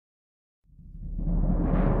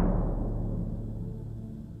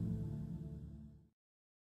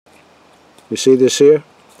You see this here?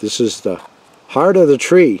 This is the heart of the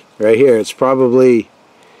tree right here. It's probably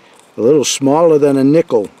a little smaller than a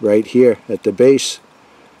nickel right here at the base.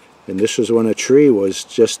 And this was when a tree was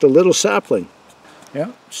just a little sapling.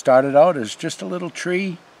 Yeah, started out as just a little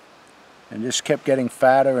tree and just kept getting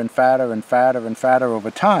fatter and fatter and fatter and fatter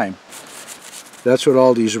over time. That's what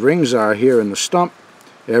all these rings are here in the stump.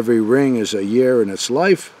 Every ring is a year in its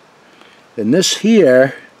life. And this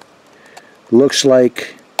here looks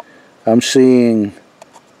like I'm seeing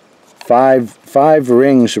five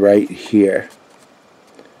rings right here.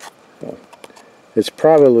 It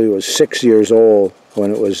probably was 6 years old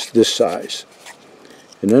when it was this size.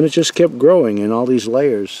 And then it just kept growing in all these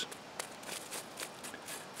layers.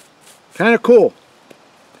 Kind of cool.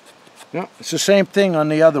 Yeah, it's the same thing on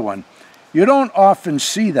the other one. You don't often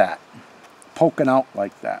see that poking out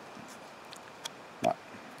like that. But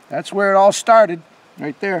that's where it all started,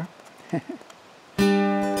 right there.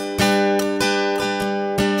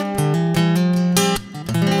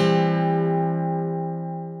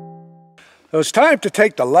 It was time to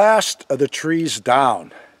take the last of the trees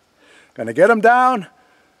down. Gonna get them down,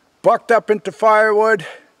 bucked up into firewood,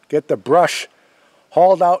 get the brush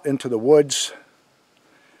hauled out into the woods.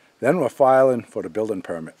 Then we're filing for the building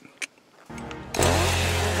permit.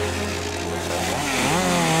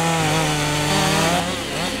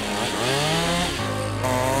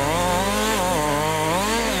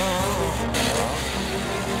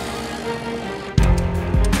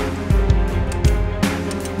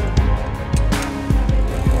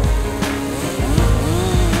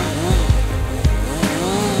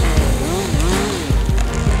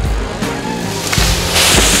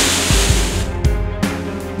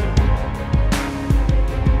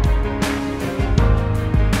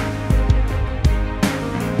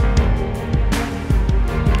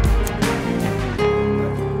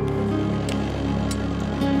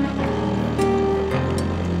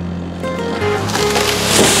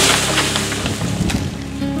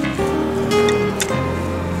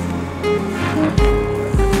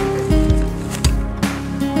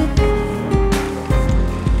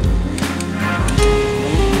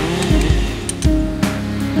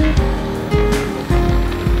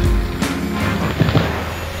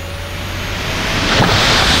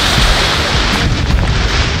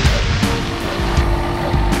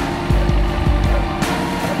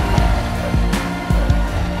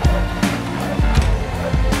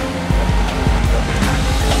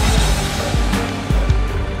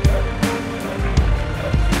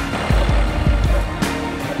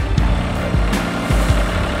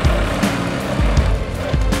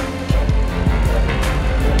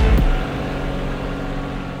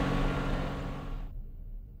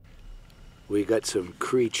 We got some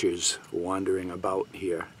creatures wandering about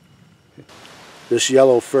here. This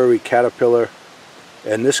yellow furry caterpillar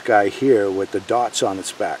and this guy here with the dots on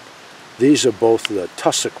its back. These are both the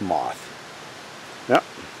tussock moth. Yep,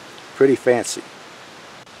 pretty fancy.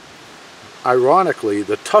 Ironically,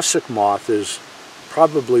 the tussock moth is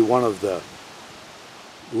probably one of the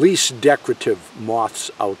least decorative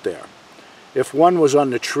moths out there. If one was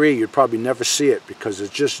on the tree, you'd probably never see it because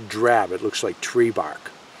it's just drab. It looks like tree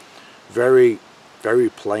bark. Very, very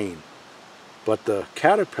plain. But the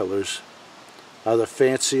caterpillars are the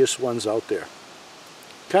fanciest ones out there.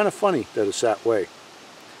 Kind of funny that it's that way.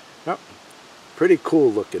 Yep. Pretty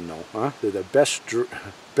cool looking though, huh? They're the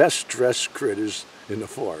best dressed critters in the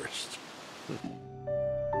forest.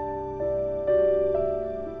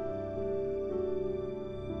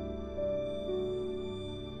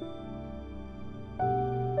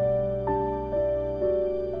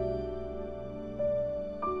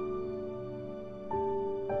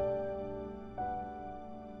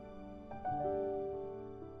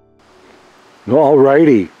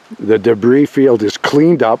 Alrighty, the debris field is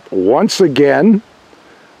cleaned up once again.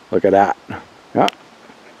 Look at that. Yeah.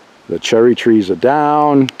 The cherry trees are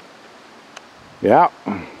down. Yeah.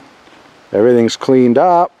 Everything's cleaned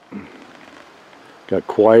up. Got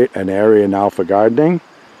quite an area now for gardening.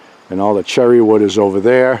 And all the cherry wood is over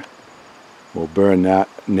there. We'll burn that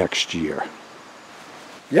next year.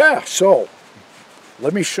 Yeah, so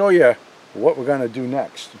let me show you what we're going to do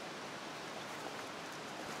next.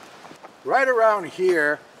 Right around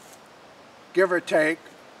here, give or take,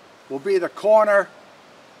 will be the corner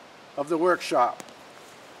of the workshop.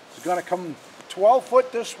 It's going to come 12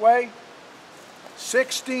 foot this way,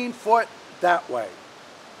 16 foot that way.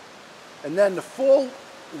 And then the full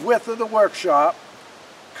width of the workshop,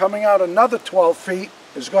 coming out another 12 feet,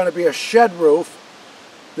 is going to be a shed roof.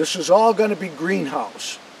 This is all going to be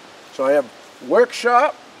greenhouse. So I have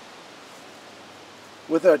workshop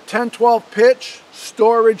with a 10-12 pitch,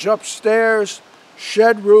 storage upstairs,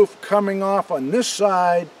 shed roof coming off on this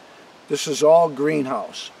side. This is all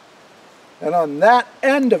greenhouse. And on that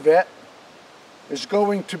end of it is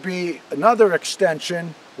going to be another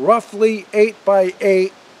extension, roughly 8 by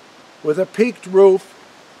 8, with a peaked roof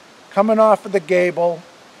coming off of the gable,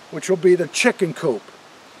 which will be the chicken coop.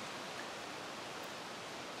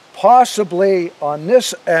 Possibly on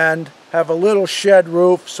this end have a little shed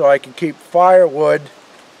roof so I can keep firewood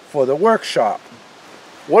for the workshop.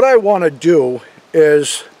 What I want to do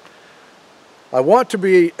is I want to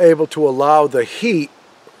be able to allow the heat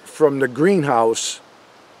from the greenhouse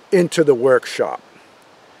into the workshop.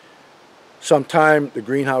 Sometime the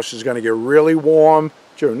greenhouse is going to get really warm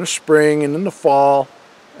during the spring and in the fall,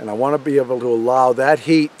 and I want to be able to allow that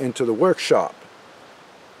heat into the workshop.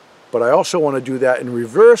 But I also want to do that in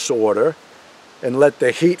reverse order and let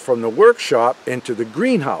the heat from the workshop into the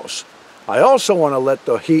greenhouse. I also want to let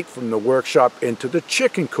the heat from the workshop into the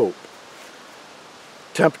chicken coop.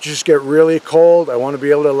 Temperatures get really cold, I want to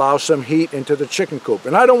be able to allow some heat into the chicken coop.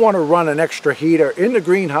 And I don't want to run an extra heater in the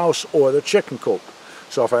greenhouse or the chicken coop.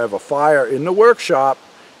 So if I have a fire in the workshop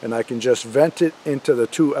and I can just vent it into the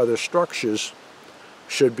two other structures,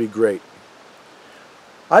 should be great.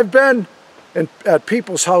 I've been at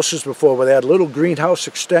people's houses before where they had little greenhouse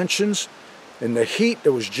extensions, and the heat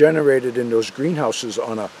that was generated in those greenhouses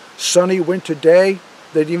on a sunny winter day,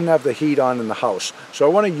 they didn't even have the heat on in the house. So I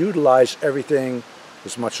want to utilize everything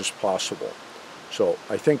as much as possible. So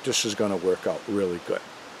I think this is going to work out really good.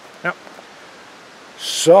 Yep.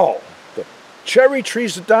 So the cherry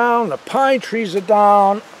trees are down, the pine trees are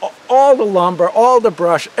down, all the lumber, all the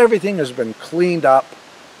brush, everything has been cleaned up.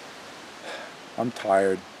 I'm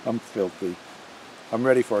tired, I'm filthy. I'm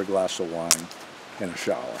ready for a glass of wine and a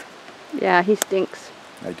shower. Yeah, he stinks.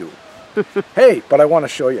 I do. Hey, but I want to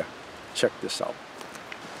show you. Check this out.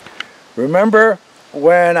 Remember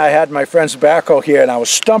when I had my friend's backhoe here and I was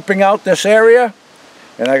stumping out this area?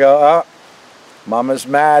 And I go, oh, Mama's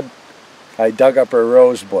mad. I dug up her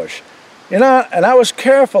rose bush. You know, and I was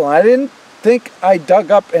careful. I didn't think I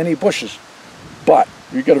dug up any bushes. But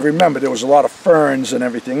you got to remember there was a lot of ferns and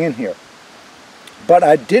everything in here. But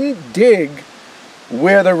I didn't dig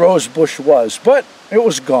where the rose bush was, but it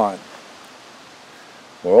was gone.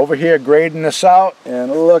 We're over here grading this out,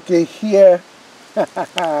 and looky here.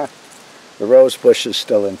 The rose bush is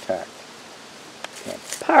still intact.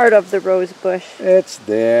 Part of the rose bush. It's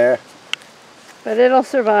there. But it'll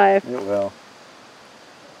survive. It will.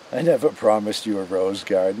 I never promised you a rose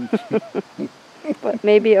garden. But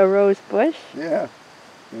maybe a rose bush? Yeah.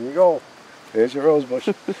 There you go. There's your rose bush.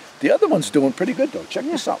 The other one's doing pretty good, though. Check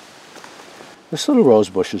this out. This little rose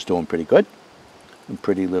bush is doing pretty good. Some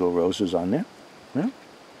pretty little roses on there. Yeah.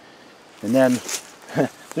 And then,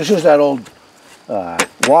 this is that old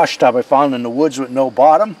wash tub I found in the woods with no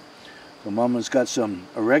bottom. So Mama's got some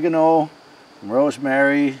oregano, some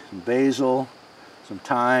rosemary, some basil, some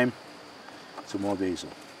thyme, some more basil.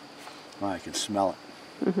 Oh, I can smell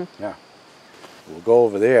it. Mm-hmm. Yeah. We'll go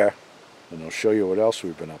over there and I'll show you what else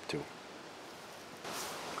we've been up to.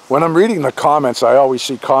 When I'm reading the comments, I always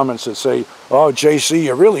see comments that say, oh, JC,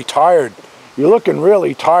 you're really tired. You're looking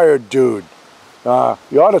really tired, dude. You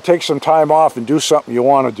ought to take some time off and do something you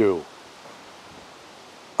want to do.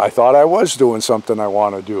 I thought I was doing something I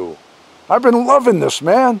want to do. I've been loving this,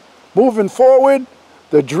 man. Moving forward,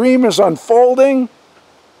 the dream is unfolding.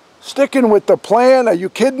 Sticking with the plan, are you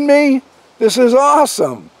kidding me? This is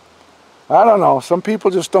awesome. I don't know, some people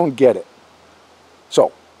just don't get it.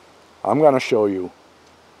 So, I'm going to show you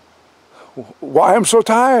why I'm so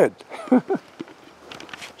tired.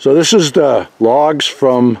 So this is the logs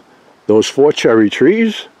from those 4 cherry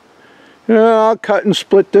trees. Yeah, I'll cut and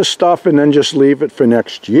split this stuff and then just leave it for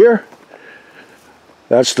next year.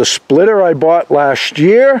 That's the splitter I bought last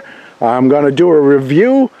year. I'm going to do a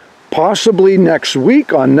review possibly next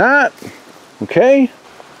week on that. Okay?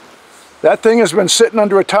 That thing has been sitting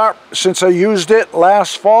under a tarp since I used it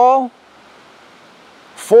last fall.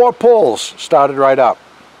 4 pulls started right up.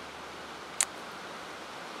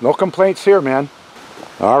 No complaints here, man.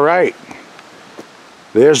 All right.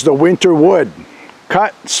 There's the winter wood.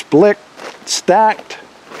 Cut, split, stacked.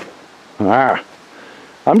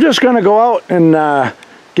 I'm just going to go out and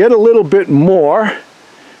get a little bit more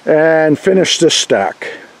and finish this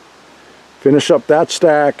stack. Finish up that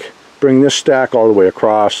stack, bring this stack all the way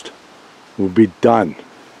across. We'll be done.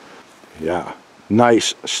 Yeah,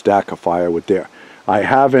 nice stack of firewood there. I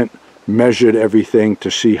haven't measured everything to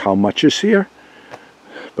see how much is here,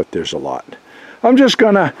 but there's a lot. I'm just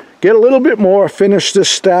going to get a little bit more, finish this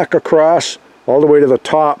stack across all the way to the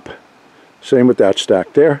top. Same with that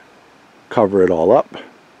stack there. Cover it all up.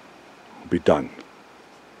 We'll be done.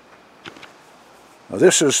 Now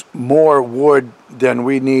this is more wood than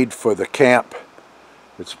we need for the camp.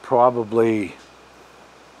 It's probably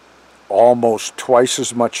almost twice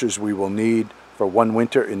as much as we will need for one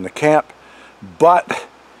winter in the camp. But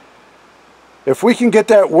if we can get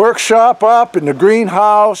that workshop up and the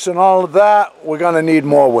greenhouse and all of that, we're going to need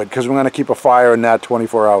more wood because we're going to keep a fire in that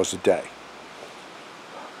 24 hours a day.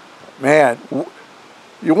 Man,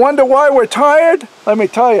 you wonder why we're tired? Let me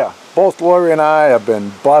tell you, both Lori and I have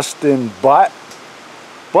been busting butt,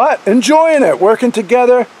 but enjoying it, working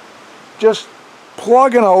together, just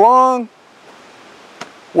plugging along,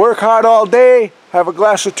 work hard all day, have a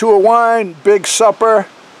glass or two of wine, big supper,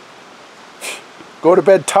 go to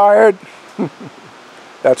bed tired.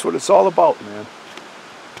 That's what it's all about, man.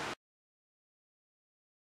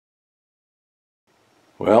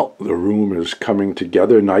 Well, the room is coming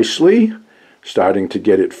together nicely, starting to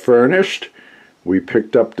get it furnished. We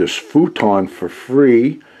picked up this futon for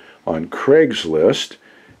free on Craigslist,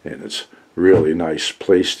 and it's a really nice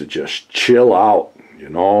place to just chill out, you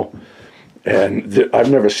know. And I've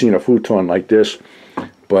never seen a futon like this,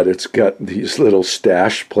 but it's got these little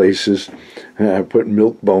stash places. I put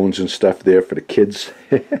milk bones and stuff there for the kids.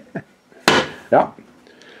 Yeah.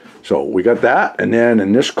 So we got that, and then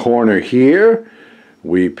in this corner here,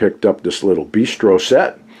 we picked up this little bistro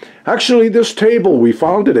set. Actually, this table, we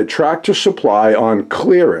found it at Tractor Supply on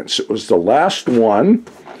clearance. It was the last one,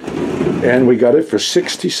 and we got it for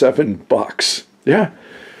 67 bucks. Yeah,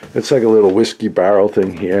 it's like a little whiskey barrel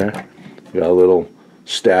thing here. Got a little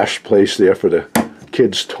stash place there for the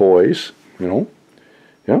kids' toys, you know.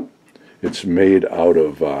 Yeah, it's made out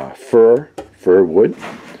of fir wood.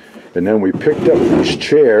 And then we picked up these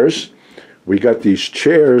chairs. We got these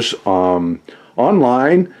chairs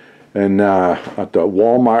online and at the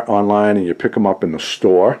Walmart online, and you pick them up in the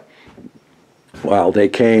store. Well, they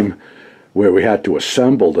came where we had to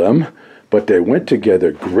assemble them, but they went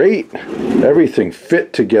together great. Everything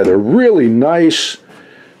fit together really nice.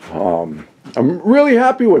 I'm really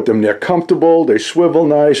happy with them. They're comfortable, they swivel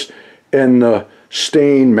nice, and the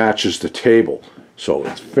stain matches the table. So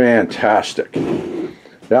it's fantastic.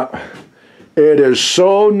 Yeah, it is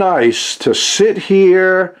so nice to sit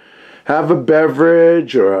here, have a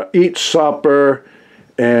beverage or eat supper,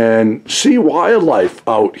 and see wildlife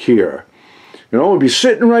out here. You know, we'll be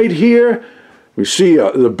sitting right here. We see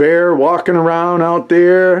the bear walking around out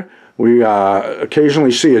there. We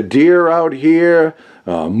occasionally see a deer out here,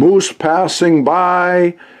 moose passing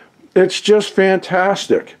by. It's just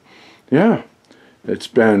fantastic. Yeah, it's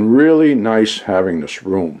been really nice having this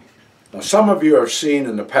room. Now, some of you have seen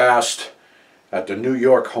in the past at the New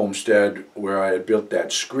York homestead where I had built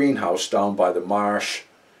that screen house down by the marsh,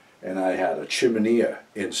 and I had a chimney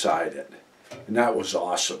inside it, and that was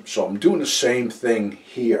awesome. So I'm doing the same thing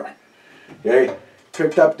here. Okay,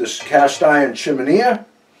 picked up this cast iron chimney, and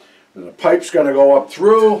the pipe's going to go up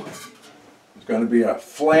through. There's going to be a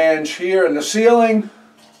flange here in the ceiling,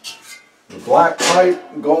 the black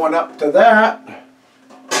pipe going up to that.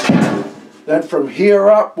 Then from here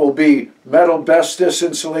up will be metal asbestos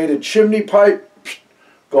insulated chimney pipe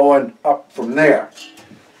going up from there.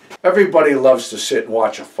 Everybody loves to sit and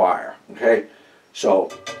watch a fire, okay?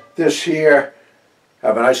 So this here,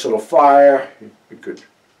 have a nice little fire. You could,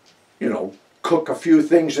 you know, cook a few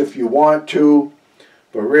things if you want to,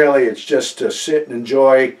 but really it's just to sit and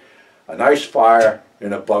enjoy a nice fire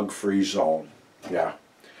in a bug-free zone. Yeah.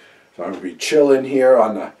 So I'm going to be chilling here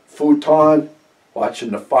on the futon, watching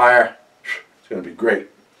the fire. It's going to be great.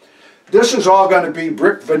 This is all going to be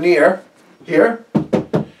brick veneer here,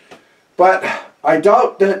 but I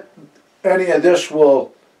doubt that any of this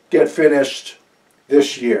will get finished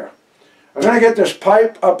this year. I'm going to get this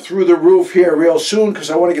pipe up through the roof here real soon because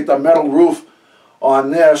I want to get the metal roof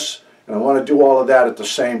on this, and I want to do all of that at the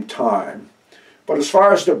same time. But as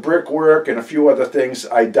far as the brickwork and a few other things,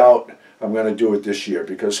 I doubt I'm going to do it this year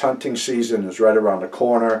because hunting season is right around the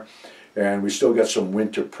corner and we still got some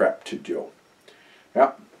winter prep to do.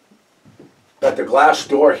 Yeah. Got the glass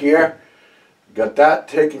door here. Got that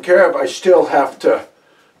taken care of. I still have to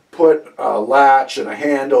put a latch and a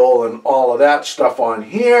handle and all of that stuff on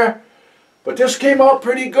here. But this came out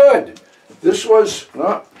pretty good. This was,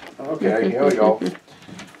 oh, okay, here we go.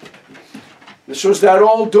 This was that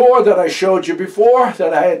old door that I showed you before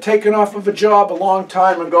that I had taken off of a job a long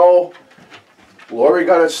time ago. Lori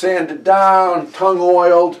got it sanded down, tongue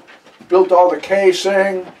oiled, built all the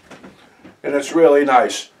casing, and it's really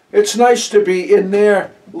nice. It's nice to be in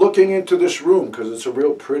there looking into this room because it's a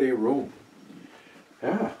real pretty room.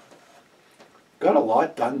 Yeah. Got a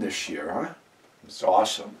lot done this year, huh? It's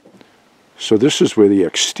awesome. So this is where the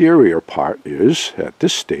exterior part is at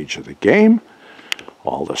this stage of the game.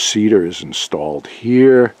 All the cedar is installed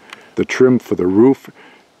here. The trim for the roof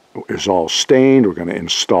is all stained. We're going to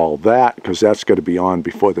install that because that's got to be on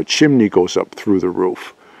before the chimney goes up through the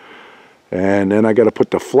roof. And then I got to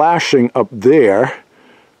put the flashing up there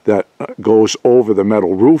that goes over the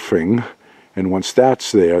metal roofing. And once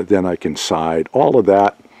that's there, then I can side all of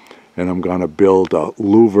that. And I'm going to build a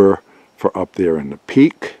louver for up there in the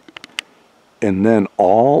peak. And then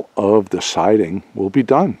all of the siding will be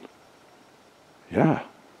done. Yeah.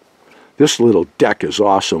 This little deck is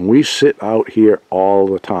awesome. We sit out here all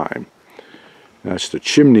the time. That's the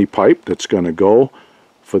chimney pipe that's going to go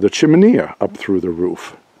for the chimenea up through the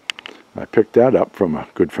roof. I picked that up from a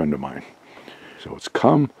good friend of mine. So it's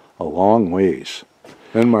come a long ways.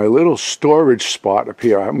 And my little storage spot up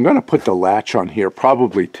here, I'm going to put the latch on here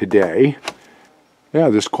probably today. Yeah,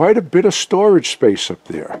 there's quite a bit of storage space up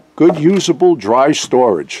there. Good usable dry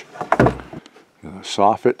storage. The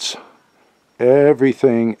soffits.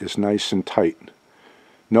 Everything is nice and tight.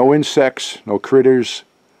 No insects, no critters,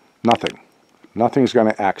 nothing. Nothing's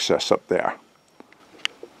going to access up there.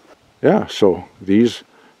 Yeah, so these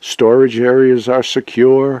storage areas are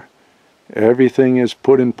secure. Everything is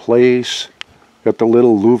put in place. Got the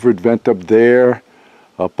little louvered vent up there,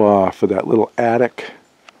 up for that little attic.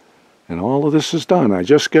 And all of this is done. I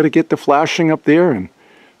just got to get the flashing up there and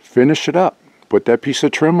finish it up. Put that piece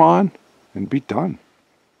of trim on and be done.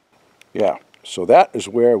 Yeah. So that is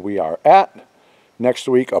where we are at. Next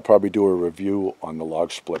week, I'll probably do a review on the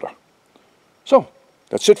log splitter. So,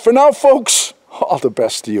 that's it for now, folks. All the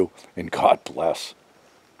best to you, and God bless.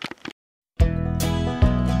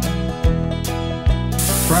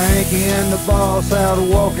 Frankie and the boss out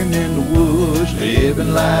walking in the woods,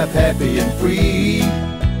 living life happy and free.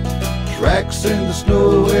 Tracks in the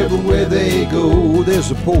snow everywhere they go.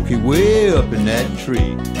 There's a pokey way up in that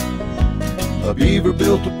tree. A beaver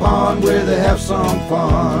built a pond where they have some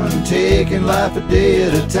fun, taking life a day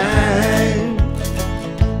at a time.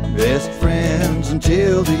 Best friends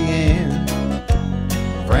until the end.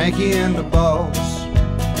 Frankie and the boss.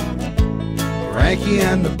 Frankie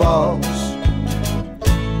and the boss.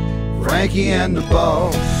 Frankie and the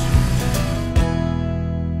boss.